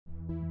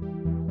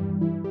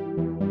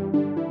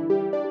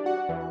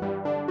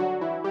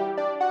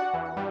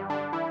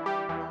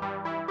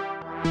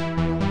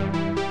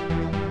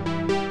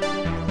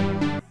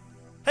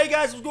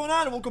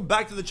going on? Welcome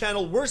back to the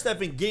channel. Worst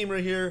effing gamer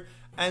here,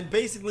 and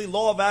basically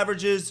law of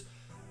averages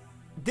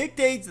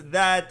dictates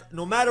that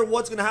no matter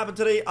what's gonna happen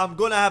today, I'm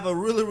gonna have a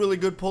really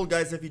good pull,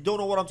 guys. If you don't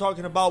know what I'm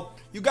talking about,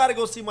 you gotta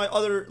go see my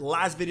other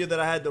last video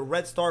that I had, the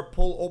red star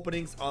pull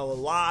openings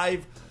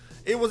live.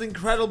 It was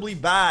incredibly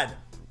bad.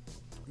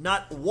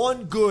 Not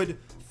one good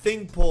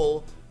thing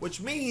pull,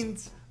 which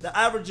means the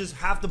averages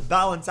have to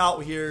balance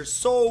out here.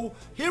 So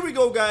here we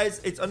go, guys.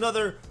 It's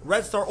another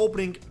red star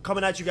opening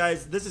coming at you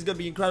guys. This is gonna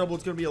be incredible.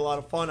 It's gonna be a lot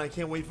of fun. I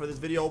can't wait for this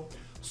video.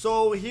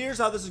 So here's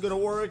how this is gonna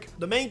work.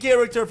 The main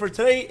character for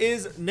today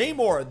is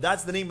Namor.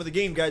 That's the name of the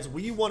game, guys.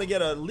 We want to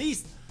get at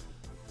least,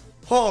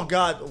 oh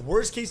god,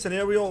 worst case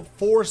scenario,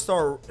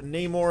 4-star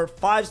Namor.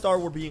 5-star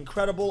would be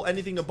incredible.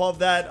 Anything above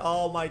that,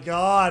 oh my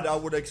god, I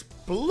would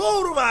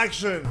explode of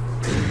action.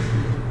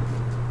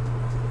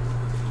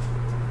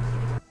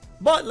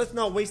 But let's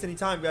not waste any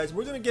time, guys.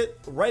 We're going to get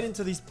right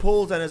into these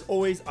pulls. And as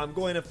always, I'm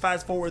going to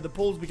fast forward the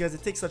pulls because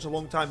it takes such a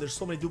long time. There's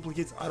so many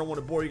duplicates. I don't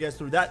want to bore you guys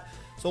through that.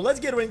 So let's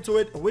get into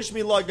it. Wish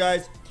me luck,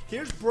 guys.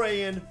 Here's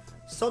praying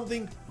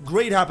something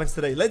great happens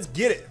today. Let's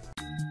get it.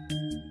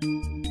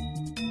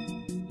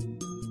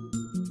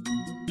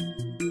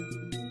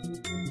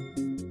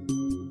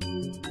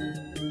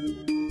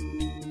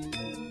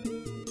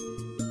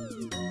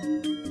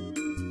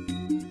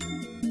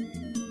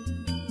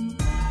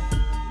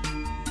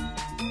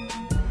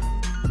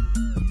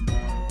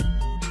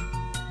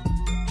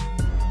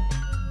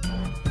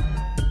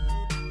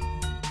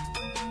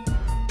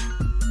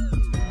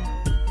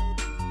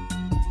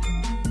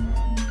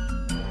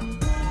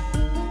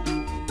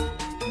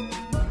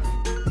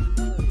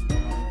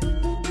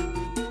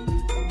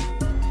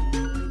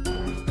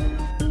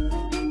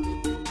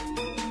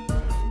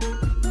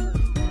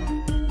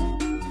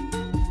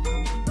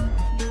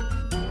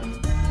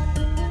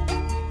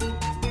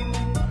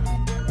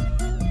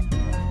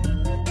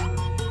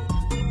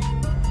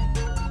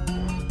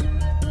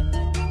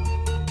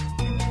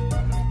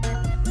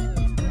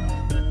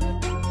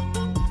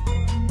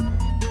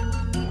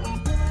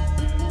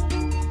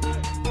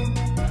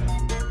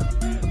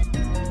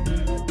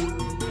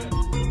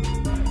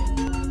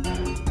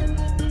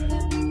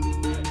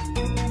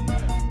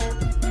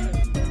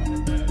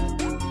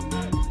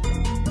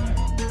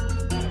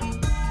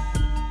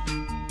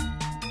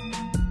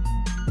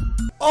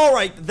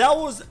 Alright, that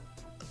was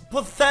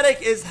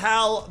pathetic as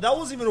hell. That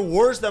was even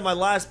worse than my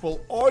last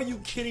pull. Are you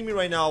kidding me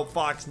right now,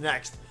 Fox?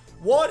 Next.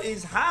 What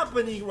is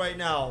happening right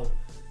now?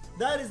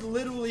 That is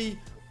literally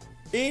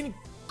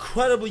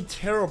incredibly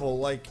terrible.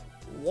 Like,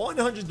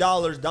 $100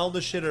 down the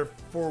shitter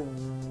for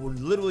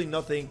literally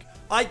nothing.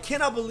 I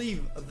cannot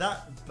believe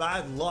that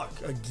bad luck.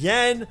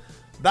 Again,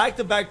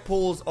 back-to-back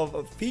pulls of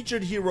a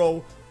featured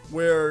hero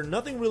where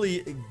nothing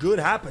really good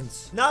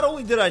happens. Not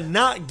only did I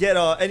not get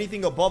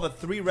anything above a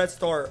 3 red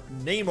star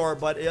Namor,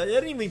 but I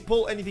didn't even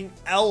pull anything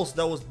else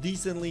that was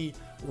decently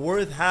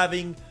worth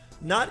having.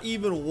 Not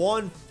even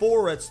one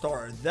 4 red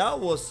star.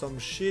 That was some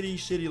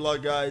shitty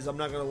luck, guys. I'm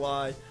not gonna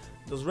lie.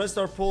 Those red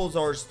star pulls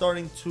are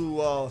starting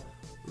to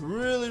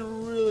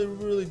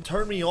really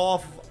turn me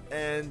off.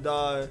 And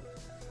oh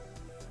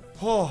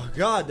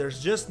god,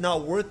 there's just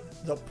not worth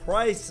the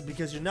price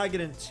because you're not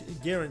getting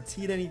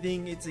guaranteed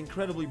anything. It's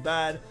incredibly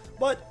bad.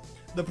 But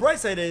the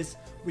price side is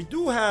we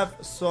do have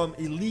some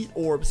elite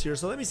orbs here.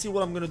 So let me see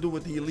what I'm gonna do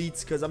with the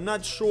elites, because I'm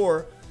not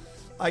sure.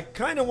 I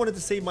kind of wanted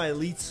to save my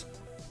elites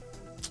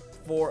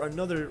for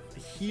another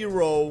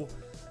hero,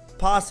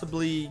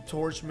 possibly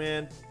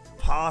Torchman,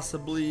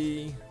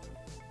 possibly,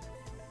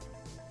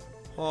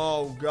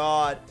 oh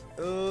god,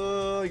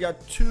 I got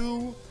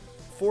 2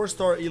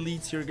 4-star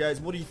elites here, guys.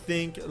 What do you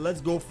think?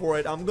 Let's go for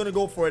it. I'm gonna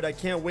go for it. I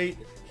can't wait.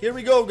 Here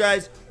we go,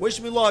 guys. Wish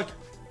me luck.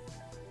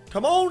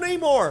 Come on,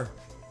 Namor.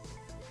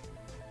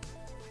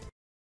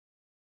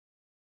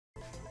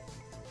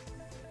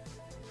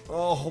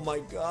 Oh my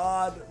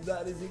god,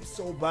 that is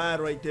so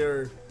bad right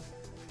there.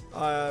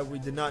 We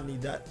did not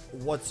need that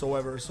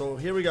whatsoever. So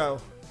here we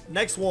go.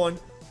 Next one.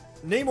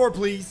 Namor,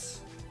 please.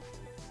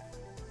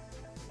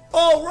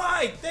 All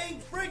right.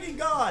 Thank freaking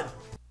god.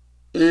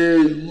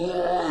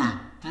 Alright,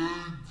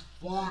 thank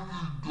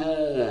freaking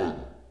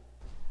god.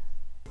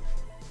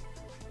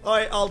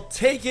 Alright, I'll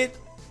take it.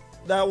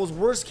 That was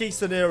worst case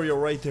scenario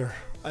right there.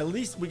 At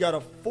least we got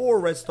a 4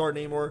 red star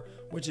Namor,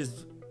 which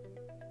is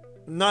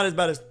not as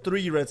bad as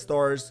 3 red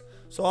stars.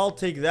 So I'll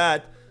take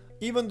that.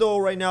 Even though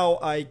right now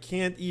I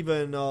can't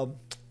even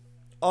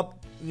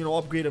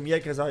upgrade him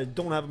yet because I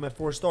don't have him at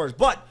 4 stars.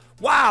 But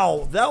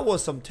wow, that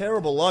was some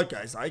terrible luck,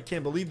 guys. I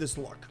can't believe this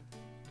luck.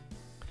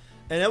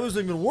 And that was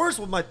even worse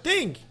with my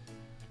thing.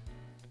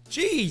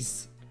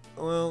 Jeez.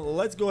 Well,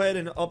 let's go ahead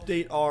and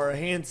update our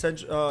hand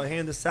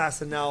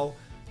assassin now.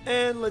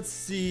 And let's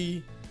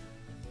see.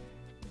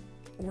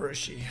 Where is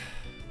she?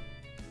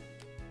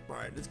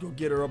 Alright, let's go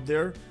get her up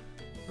there.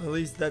 At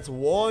least that's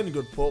one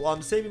good pull.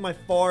 I'm saving my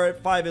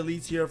 5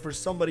 elites here for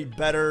somebody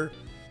better.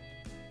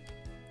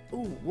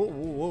 Ooh,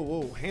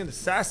 whoa. Hand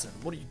assassin.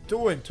 What are you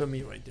doing to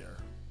me right there?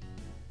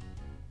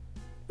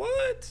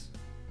 What?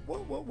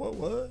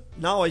 What?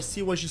 Now I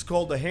see why she's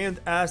called the hand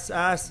ass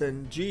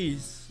and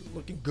jeez,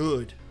 looking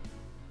good.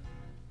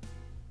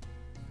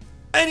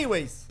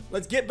 Anyways,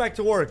 let's get back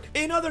to work.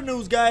 In other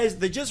news, guys,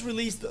 they just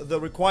released the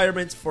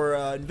requirements for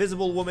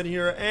Invisible Woman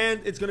here,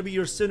 and it's gonna be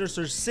your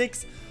Sinister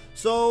 6.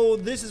 So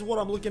this is what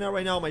I'm looking at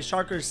right now. My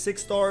Shocker is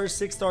 6 stars,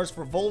 6 stars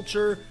for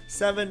Vulture,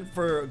 7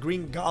 for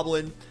Green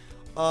Goblin.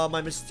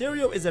 My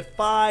Mysterio is at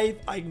 5.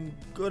 I'm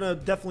gonna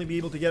definitely be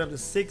able to get him to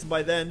 6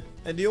 by then.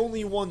 And the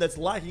only one that's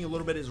lacking a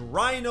little bit is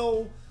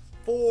Rhino,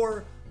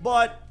 4.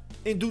 But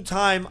in due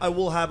time, I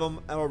will have him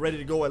ready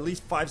to go at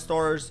least 5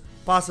 stars,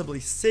 possibly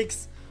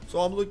 6. So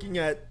I'm looking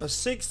at a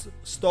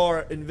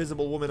 6-star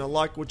Invisible Woman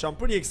unlock, which I'm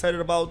pretty excited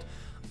about.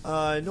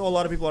 I know a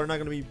lot of people are not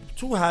going to be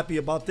too happy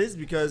about this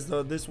because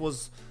this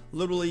was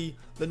literally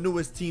the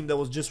newest team that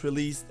was just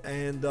released,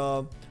 and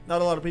not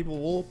a lot of people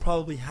will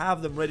probably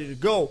have them ready to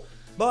go.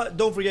 But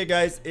don't forget,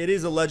 guys, it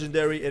is a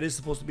legendary. It is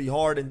supposed to be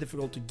hard and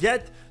difficult to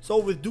get. So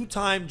with due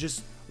time,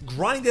 just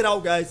grind it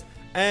out, guys,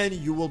 and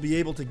you will be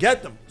able to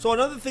get them. So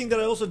another thing that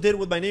I also did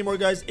with my Namor,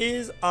 guys,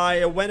 is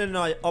I went and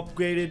I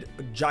upgraded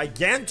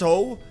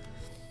Giganto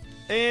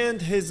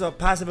and his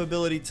passive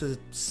ability to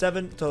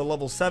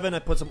level 7. I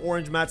put some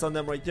orange mats on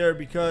them right there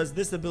because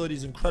this ability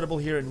is incredible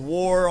here in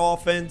War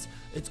offense.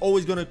 It's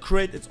always going to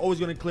crit, it's always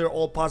going to clear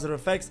all positive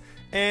effects,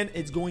 and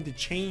it's going to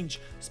change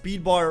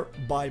speed bar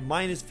by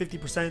minus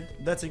 50%.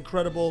 That's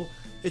incredible.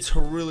 It's a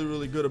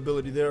really good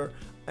ability there.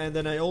 And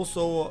then I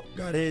also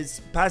got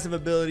his passive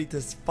ability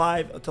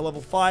to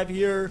level 5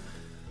 here,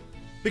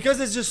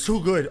 because it's just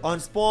too good. On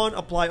spawn,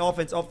 apply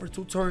offense up for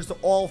 2 turns to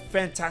all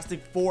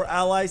Fantastic Four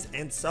allies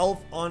and self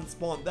on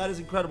spawn. That is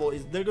incredible.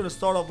 They're going to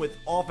start off with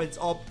offense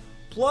up,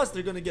 plus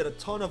they're going to get a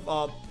ton of,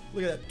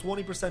 look at that,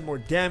 20% more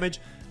damage,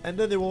 and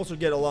then they will also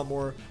get a lot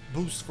more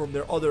boosts from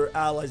their other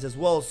allies as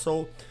well.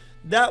 So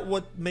that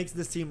what makes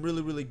this team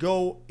really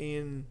go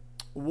in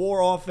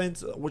War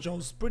offense, which I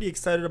was pretty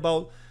excited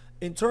about.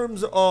 In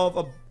terms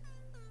of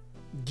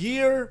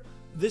gear,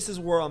 this is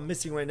where I'm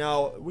missing right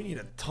now. We need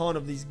a ton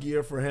of these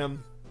gear for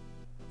him.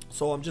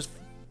 So I'm just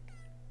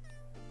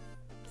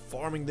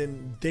farming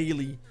them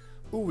daily.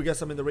 Ooh, we got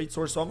some in the raid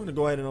source, so I'm going to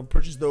go ahead and I'll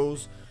purchase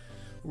those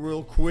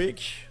real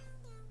quick.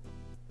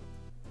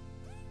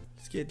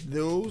 Let's get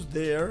those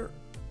there.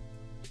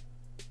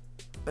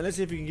 And let's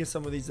see if we can get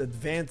some of these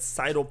advanced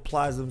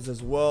cytoplasms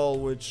as well,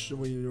 which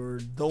we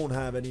don't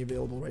have any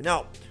available right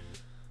now.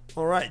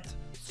 Alright,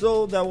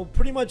 so that will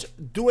pretty much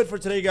do it for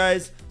today,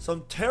 guys.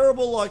 Some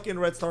terrible luck in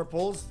Red Star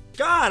pulls.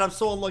 God, I'm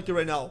so unlucky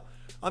right now.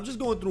 I'm just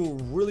going through a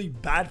really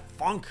bad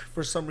funk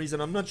for some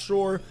reason. I'm not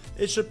sure.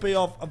 It should pay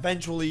off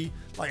eventually.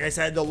 Like I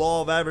said, the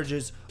law of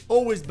averages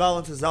always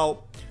balances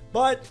out.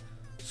 But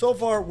so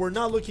far, we're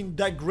not looking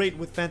that great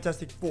with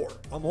Fantastic Four.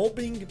 I'm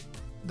hoping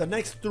the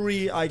next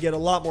 3 I get a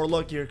lot more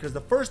luck here, because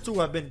the first 2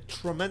 have been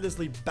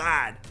tremendously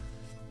bad.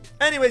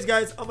 Anyways,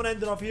 guys, I'm going to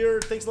end it off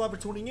here. Thanks a lot for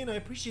tuning in. I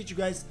appreciate you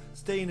guys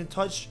staying in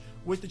touch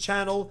with the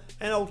channel.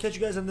 And I will catch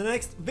you guys in the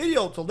next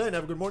video. Till then,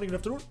 have a good morning, good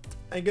afternoon,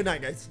 and good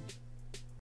night, guys.